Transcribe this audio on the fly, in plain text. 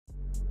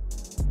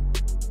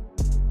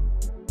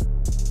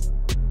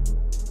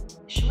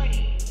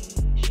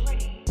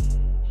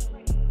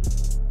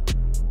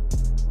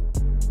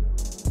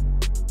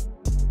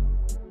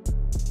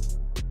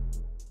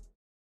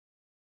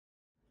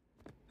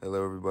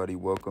everybody,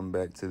 welcome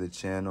back to the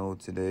channel.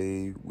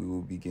 Today we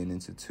will be getting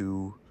into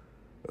two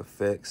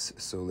effects,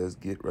 so let's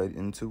get right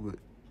into it.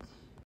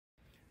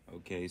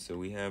 Okay, so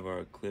we have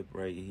our clip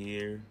right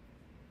here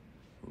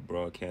for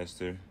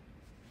broadcaster,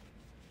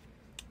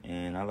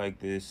 and I like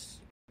this.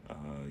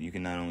 You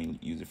can not only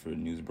use it for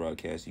news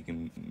broadcast, you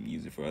can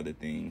use it for other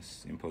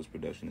things in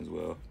post-production as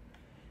well,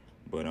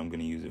 but I'm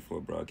going to use it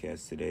for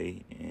broadcast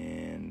today.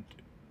 And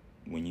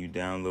when you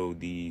download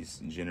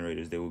these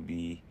generators, they will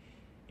be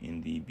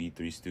in the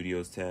B3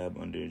 Studios tab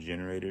under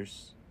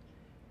generators,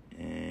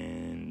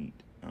 and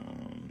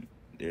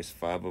there's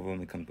 5 of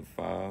them. It comes with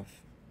 5.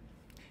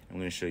 I'm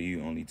going to show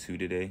you only 2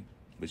 today,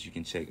 but you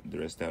can check the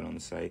rest out on the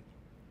site.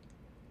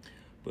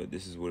 But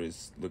this is what it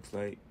looks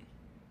like.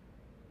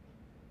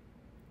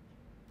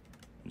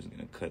 I'm just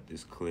going to cut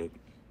this clip,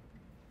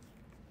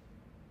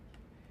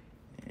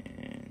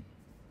 and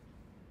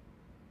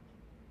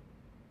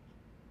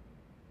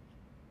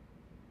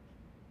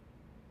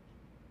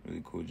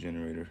really cool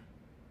generator.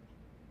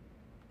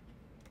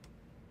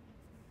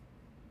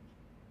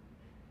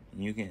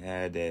 You can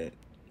add that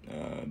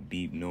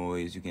beep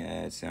noise. You can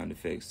add sound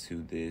effects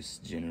to this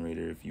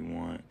generator if you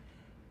want,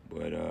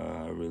 but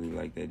I really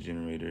like that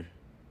generator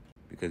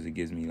because it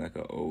gives me like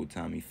an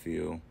old-timey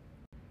feel.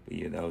 But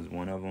yeah, that was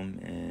one of them,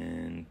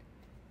 and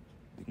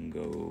we can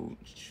go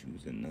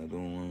choose another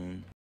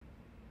one.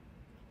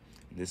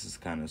 This is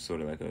kind of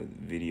sort of like a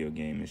video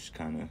game-ish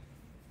kind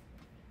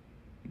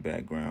of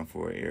background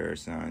for an error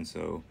sign.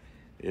 So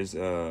there's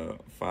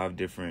 5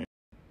 different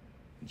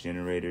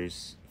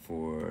generators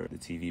for the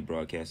TV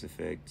broadcast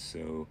effect,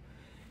 so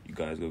you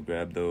guys go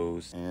grab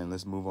those, and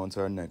let's move on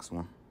to our next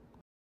one.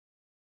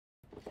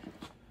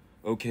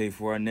 Okay,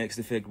 for our next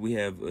effect, we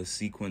have a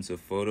sequence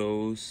of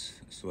photos.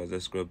 So as I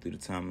scroll through the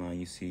timeline,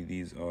 you see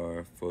these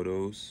are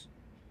photos,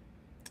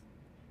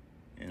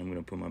 and I'm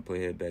gonna put my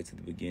playhead back to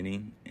the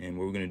beginning, and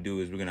what we're gonna do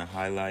is we're gonna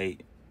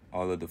highlight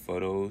all of the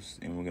photos,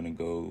 and we're gonna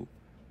go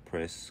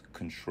press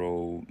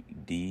Control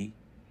D,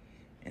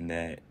 and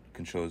that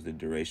controls the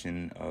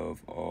duration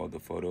of all the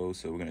photos.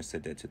 So we're going to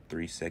set that to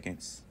 3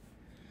 seconds.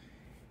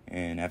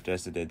 And after I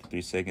set that to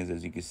 3 seconds,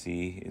 as you can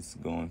see, it's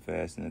going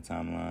fast in the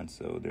timeline.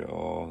 So they're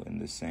all in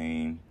the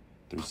same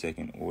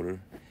 3-second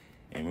order.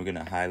 And we're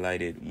going to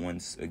highlight it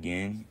once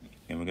again,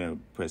 and we're going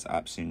to press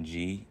Option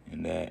G,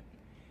 and that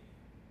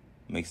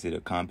makes it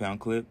a compound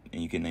clip,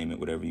 and you can name it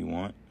whatever you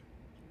want.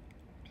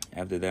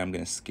 After that, I'm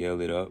going to scale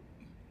it up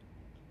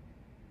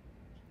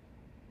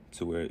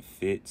to where it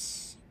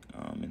fits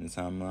in the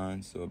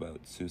timeline, so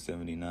about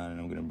 279, and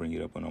I'm going to bring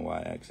it up on the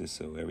y-axis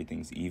so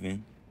everything's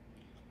even.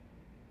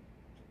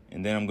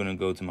 And then I'm going to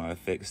go to my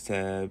effects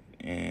tab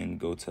and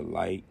go to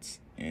light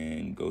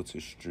and go to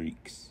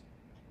streaks,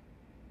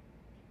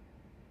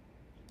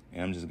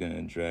 and I'm just going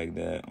to drag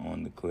that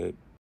on the clip.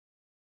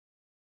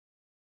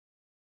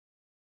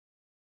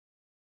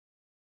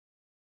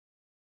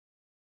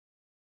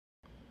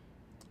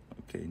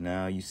 Okay,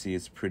 now you see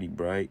it's pretty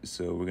bright,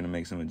 so we're going to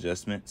make some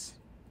adjustments.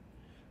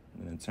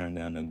 I'm going to turn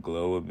down the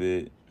glow a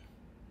bit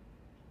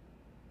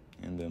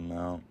and the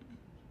amount.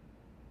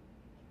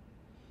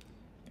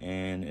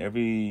 And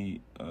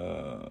every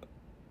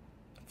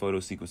photo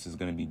sequence is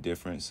going to be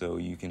different, so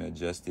you can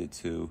adjust it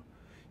to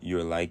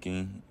your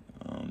liking.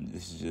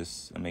 This is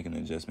just, I'm making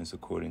adjustments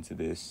according to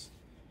this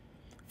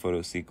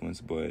photo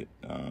sequence, but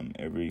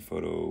every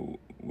photo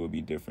will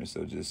be different,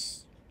 so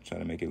just try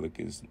to make it look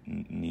as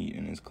neat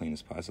and as clean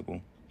as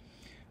possible.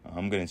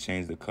 I'm going to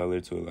change the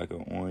color to like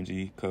an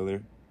orangey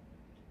color.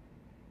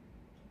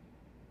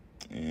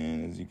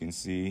 And as you can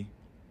see,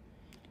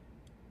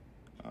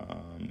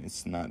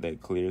 it's not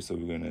that clear, so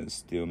we're going to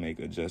still make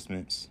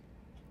adjustments.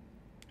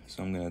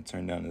 So I'm going to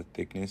turn down the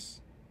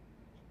thickness.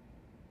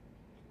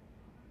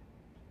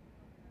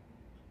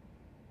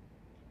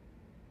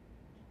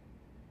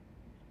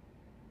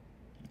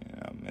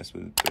 And I'll mess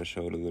with the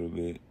threshold a little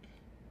bit.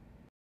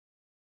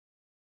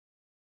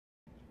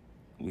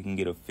 We can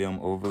get a film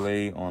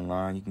overlay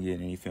online. You can get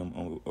any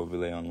film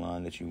overlay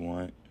online that you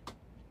want.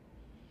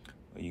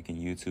 Or you can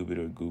YouTube it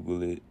or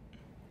Google it.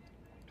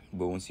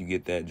 But once you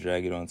get that,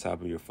 drag it on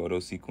top of your photo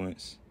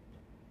sequence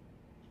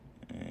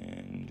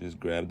and just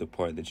grab the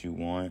part that you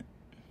want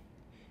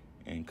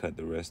and cut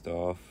the rest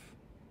off.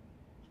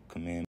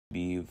 Command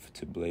B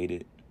to blade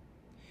it.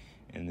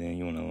 And then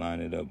you want to line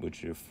it up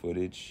with your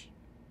footage.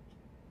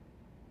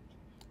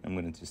 I'm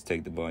going to just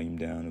take the volume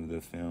down of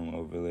the film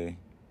overlay.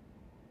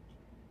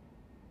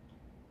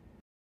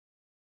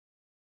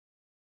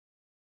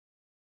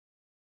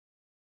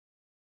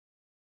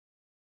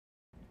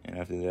 And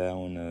after that, I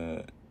want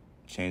to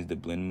change the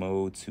blend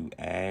mode to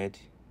add.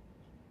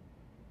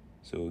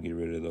 So we'll get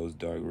rid of those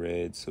dark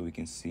reds so we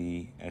can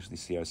actually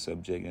see our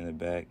subject in the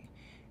back.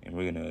 And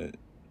we're going to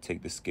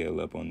take the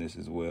scale up on this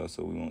as well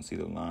so we won't see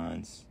the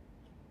lines.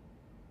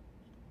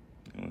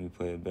 And when we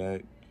play it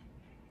back,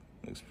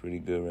 looks pretty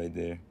good right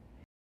there.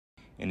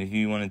 And if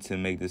you wanted to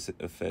make this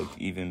effect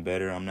even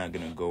better, I'm not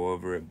going to go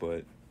over it,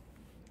 but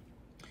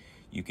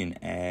you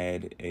can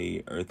add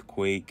a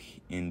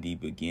earthquake in the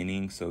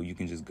beginning. So you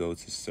can just go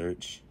to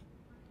search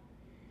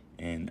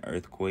an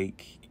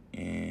earthquake,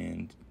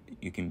 and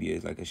you can be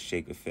like a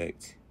shake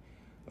effect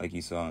like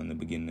you saw in the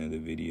beginning of the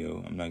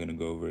video. I'm not going to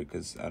go over it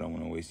because I don't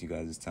want to waste you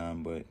guys'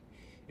 time, but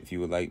if you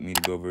would like me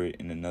to go over it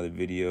in another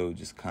video,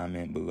 just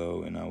comment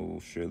below and I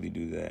will surely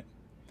do that.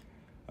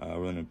 I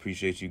really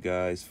appreciate you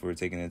guys for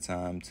taking the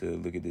time to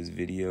look at this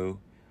video.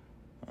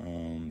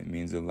 It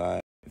means a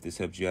lot. If this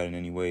helped you out in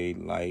any way,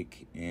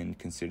 like and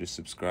consider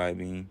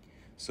subscribing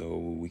so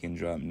we can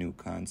drop new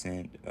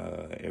content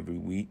every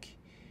week.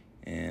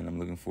 And I'm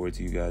looking forward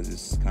to you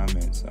guys'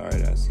 comments. All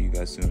right, I'll see you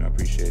guys soon. I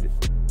appreciate it.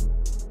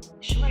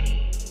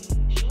 Shorty.